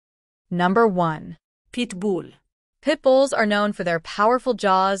Number 1. Pit Bull. Pit bulls are known for their powerful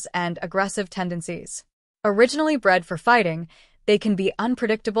jaws and aggressive tendencies. Originally bred for fighting, they can be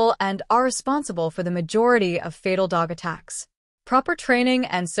unpredictable and are responsible for the majority of fatal dog attacks. Proper training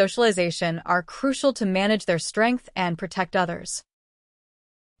and socialization are crucial to manage their strength and protect others.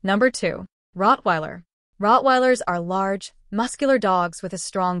 Number 2. Rottweiler. Rottweilers are large, muscular dogs with a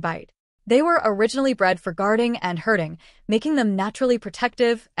strong bite. They were originally bred for guarding and herding, making them naturally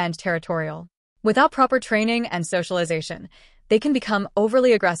protective and territorial. Without proper training and socialization, they can become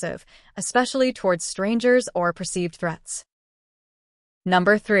overly aggressive, especially towards strangers or perceived threats.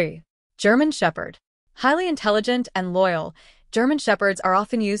 Number 3. German Shepherd. Highly intelligent and loyal, German Shepherds are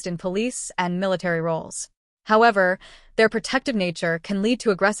often used in police and military roles. However, their protective nature can lead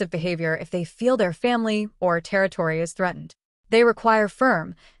to aggressive behavior if they feel their family or territory is threatened. They require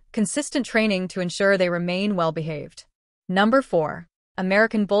firm, consistent training to ensure they remain well-behaved. Number 4.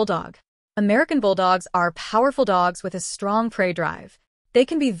 American Bulldog. American Bulldogs are powerful dogs with a strong prey drive. They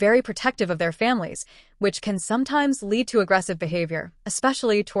can be very protective of their families, which can sometimes lead to aggressive behavior,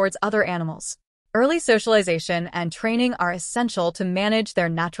 especially towards other animals. Early socialization and training are essential to manage their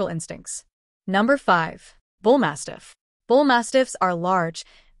natural instincts. Number 5. Bullmastiff. Bullmastiffs are large,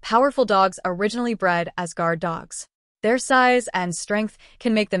 powerful dogs originally bred as guard dogs. Their size and strength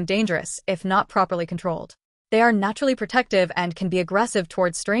can make them dangerous if not properly controlled. They are naturally protective and can be aggressive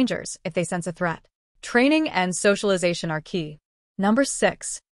towards strangers if they sense a threat. Training and socialization are key. Number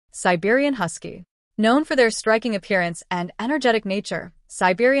 6. Siberian Husky. Known for their striking appearance and energetic nature,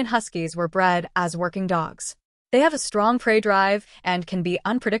 Siberian Huskies were bred as working dogs. They have a strong prey drive and can be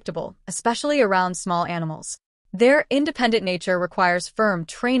unpredictable, especially around small animals. Their independent nature requires firm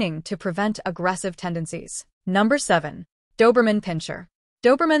training to prevent aggressive tendencies. Number 7. Doberman Pinscher.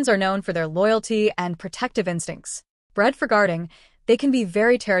 Dobermans are known for their loyalty and protective instincts. Bred for guarding, they can be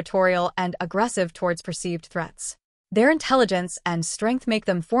very territorial and aggressive towards perceived threats. Their intelligence and strength make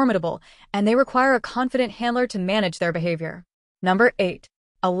them formidable, and they require a confident handler to manage their behavior. Number 8.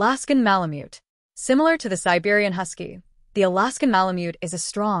 Alaskan Malamute. Similar to the Siberian Husky, the Alaskan Malamute is a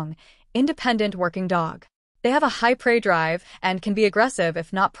strong, independent working dog. They have a high prey drive and can be aggressive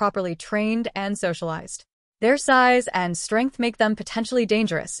if not properly trained and socialized. Their size and strength make them potentially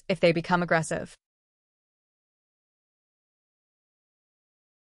dangerous if they become aggressive.